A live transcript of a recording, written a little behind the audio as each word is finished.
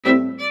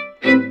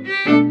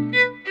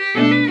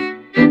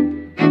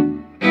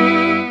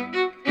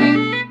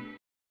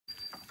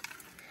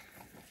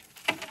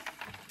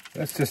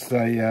that's just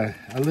a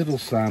little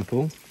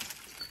sample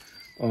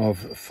of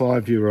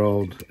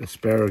 5-year-old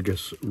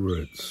asparagus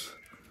roots.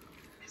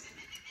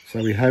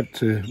 So we hope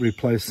to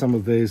replace some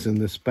of these in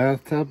this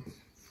bathtub,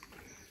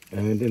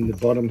 and in the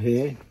bottom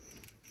here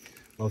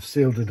I've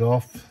sealed it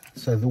off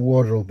so the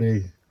water will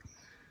be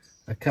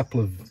a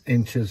couple of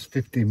inches,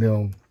 50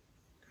 mil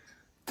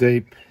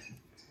deep.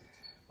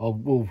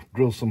 We'll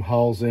drill some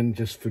holes in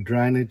just for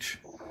drainage,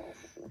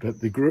 but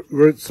the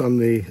roots on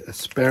the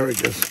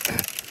asparagus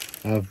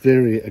are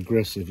very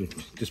aggressive.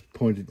 Just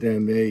point it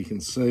down there, you can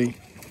see.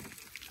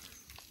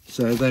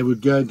 So they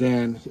would go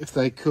down, if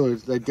they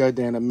could, they'd go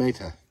down 1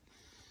 metre,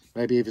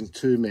 maybe even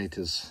 2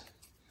 metres.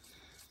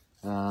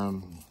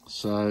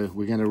 So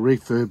we're going to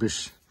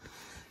refurbish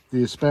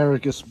the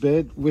asparagus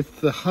bed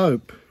with the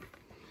hope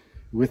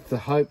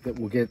that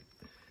we'll get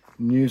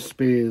new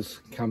spears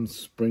come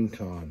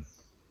springtime.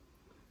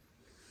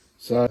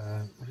 So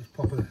we'll just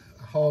pop a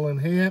hole in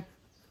here.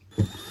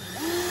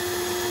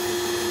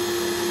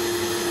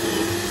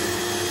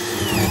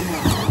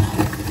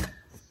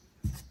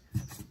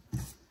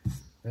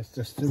 That's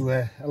just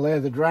to allow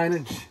the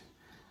drainage.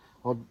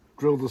 I'll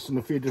drill this in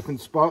a few different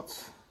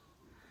spots.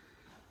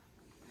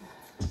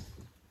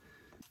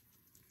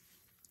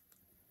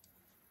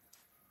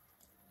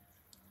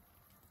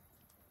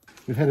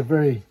 We've had a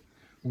very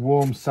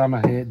warm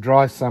summer here,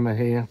 dry summer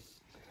here.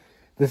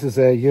 This is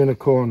our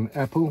unicorn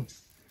apple.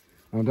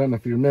 I don't know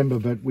if you remember,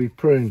 but we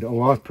pruned,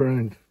 or I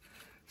pruned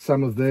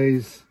some of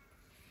these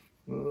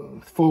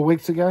 4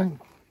 weeks ago,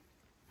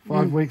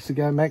 5 weeks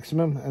ago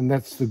maximum, and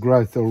that's the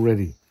growth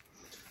already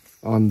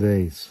on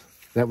these.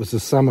 That was the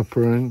summer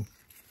prune.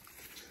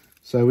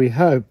 So we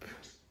hope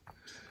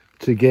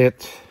to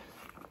get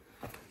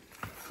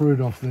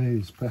fruit off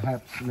these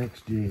perhaps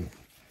next year.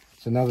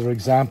 It's another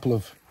example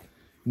of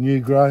new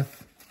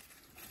growth.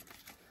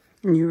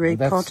 And you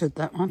repotted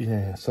that one.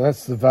 Yeah, so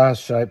that's the vase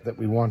shape that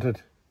we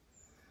wanted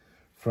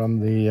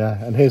from the,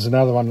 and here's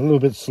another one, a little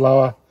bit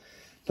slower.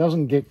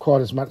 Doesn't get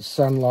quite as much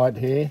sunlight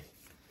here,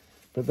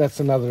 but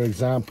that's another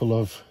example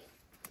of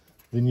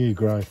the new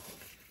growth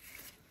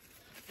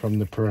from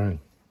the prune.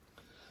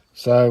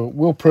 So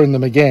we'll prune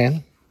them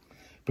again,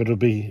 but it'll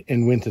be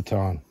in winter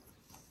time.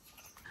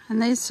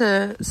 And these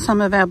are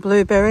some of our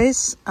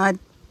blueberries. I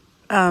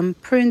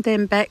pruned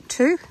them back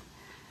too,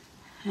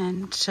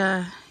 and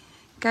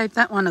gave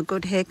that one a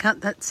good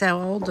haircut. That's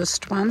our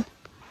oldest one,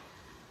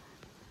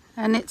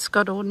 and it's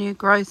got all new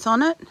growth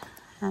on it.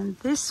 And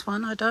this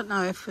one, I don't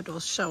know if it'll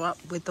show up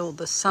with all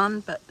the sun,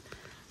 but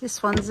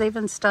this one's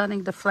even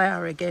starting to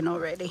flower again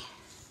already.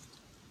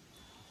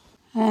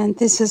 And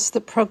this is the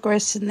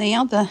progress in the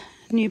other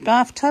new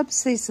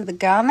bathtubs. These are the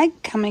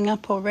garlic coming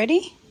up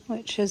already,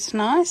 which is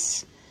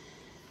nice.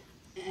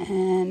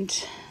 And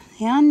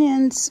the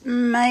onions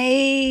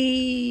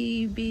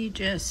may be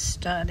just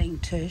starting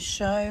to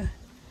show.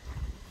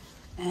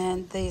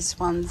 And these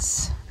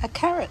ones are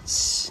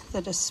carrots,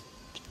 that are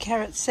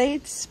carrot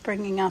seeds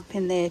springing up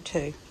in there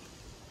too.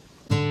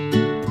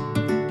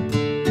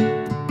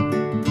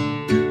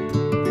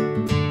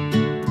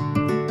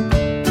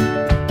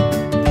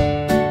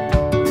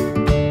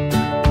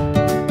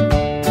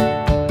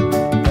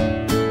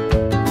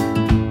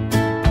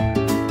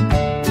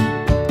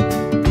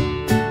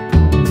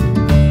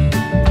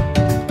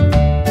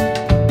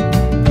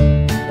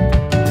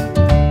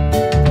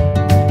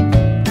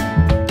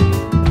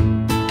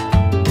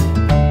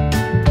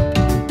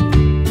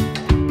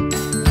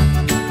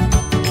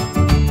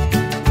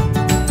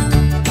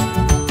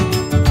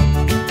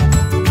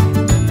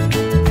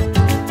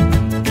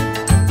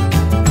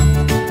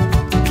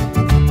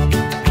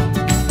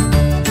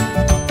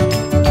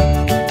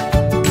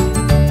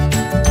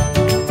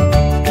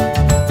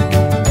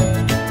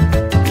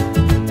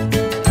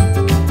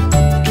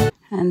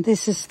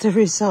 This is the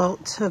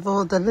result of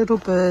all the little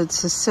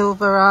birds, the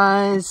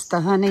silvereyes, the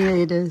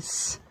honey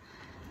eaters,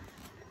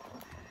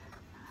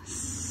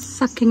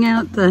 sucking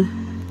out the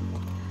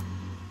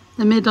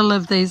middle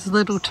of these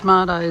little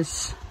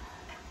tomatoes.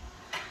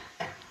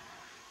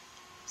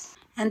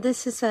 And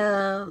this is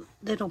a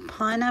little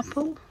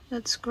pineapple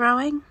that's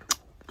growing.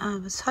 I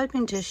was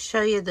hoping to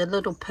show you the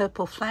little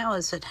purple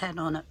flowers it had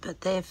on it,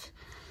 but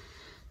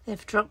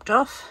they've dropped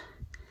off.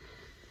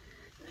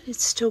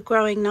 It's still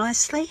growing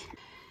nicely.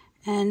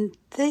 And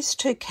these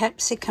two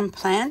capsicum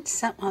plants,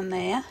 that one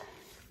there,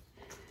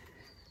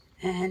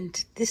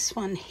 and this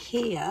one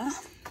here,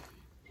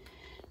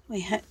 we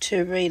had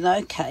to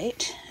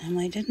relocate, and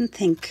we didn't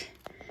think,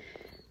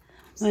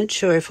 weren't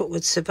sure if it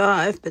would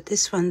survive, but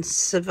this one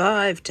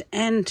survived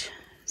and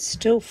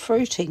still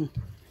fruiting.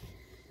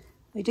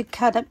 We did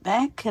cut it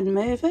back and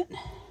move it,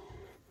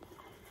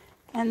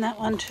 and that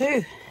one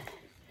too.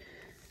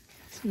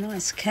 Some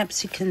nice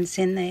capsicums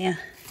in there.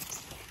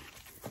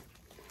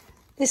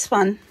 This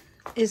one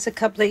is a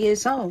couple of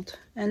years old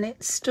and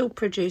it's still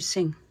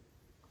producing.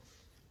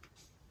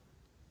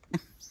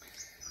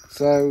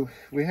 So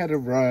we had a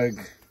rogue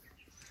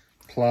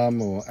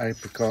plum or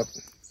apricot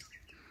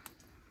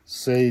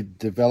seed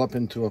develop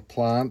into a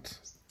plant,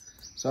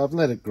 so I've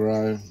let it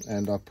grow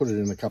and I put it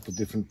in a couple of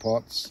different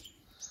pots,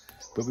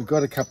 but we've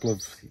got a couple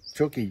of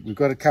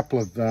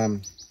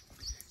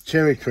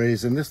cherry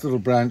trees, and this little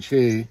branch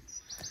here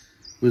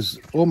was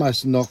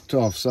almost knocked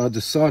off. So I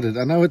decided,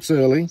 I know it's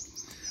early,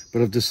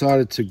 but I've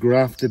decided to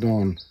graft it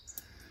on.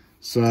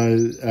 So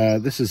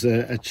this is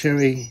a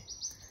cherry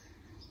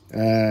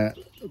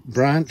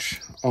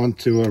branch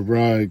onto a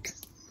rogue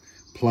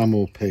plum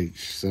or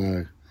peach.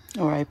 So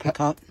or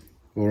apricot.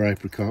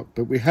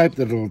 But we hope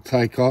that it'll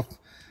take off,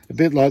 a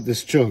bit like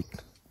this chook,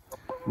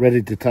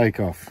 ready to take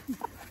off.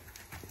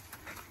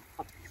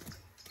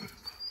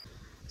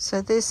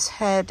 So this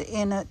had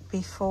in it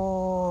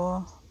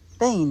before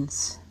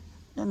beans,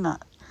 didn't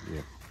it?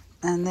 Yeah.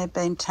 And they've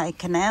been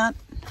taken out.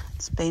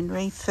 It's been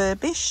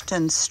refurbished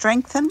and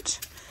strengthened.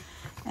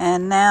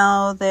 And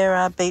now there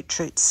are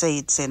beetroot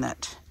seeds in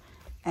it.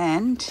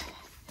 And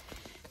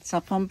it's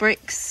up on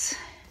bricks,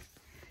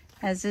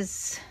 as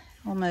is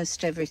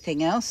almost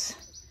everything else,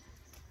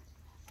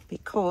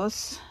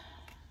 because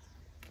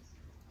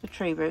the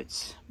tree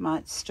roots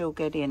might still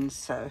get in,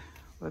 so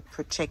we're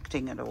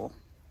protecting it all.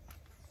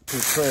 The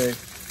tree,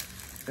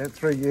 about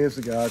 3 years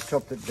ago, I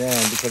chopped it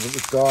down because it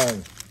was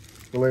dying,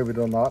 believe it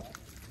or not.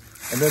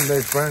 And then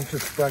these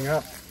branches sprung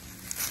up.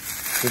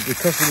 But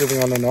because we're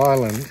living on an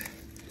island,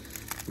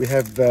 we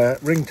have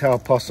ringtail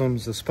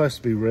possums. They're supposed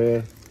to be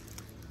rare,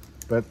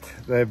 but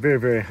they're very,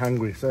 very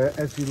hungry. So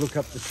as you look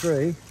up the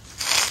tree,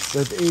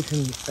 they've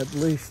eaten at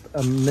least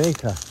a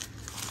metre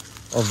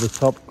of the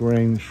top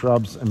green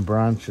shrubs and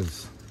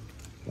branches.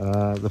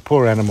 The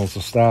poor animals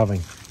are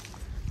starving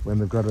when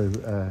they've got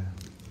to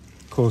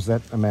cause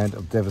that amount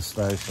of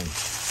devastation.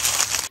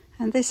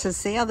 And this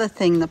is the other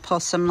thing the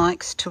possum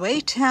likes to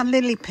eat, our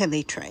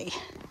lily-pilly tree.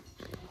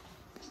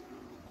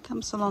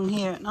 Comes along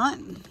here at night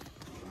and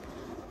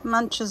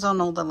munches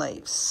on all the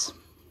leaves.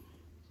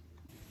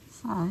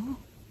 So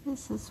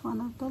this is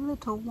one of the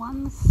little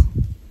ones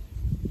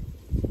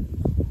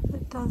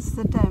that does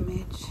the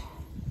damage.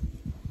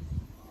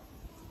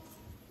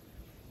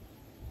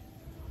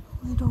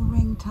 Little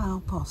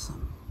ringtail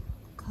possum,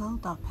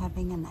 curled up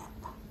having a nap.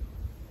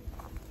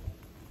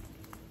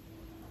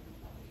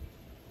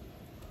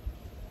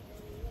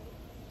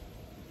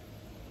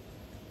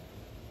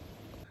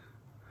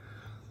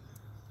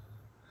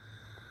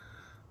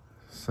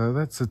 So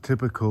that's a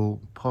typical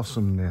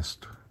possum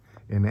nest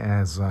in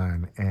our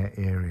zone, our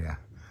area.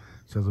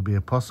 So there'll be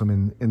a possum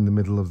in the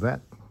middle of that,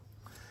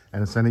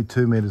 and it's only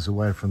 2 meters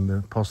away from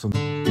the possum.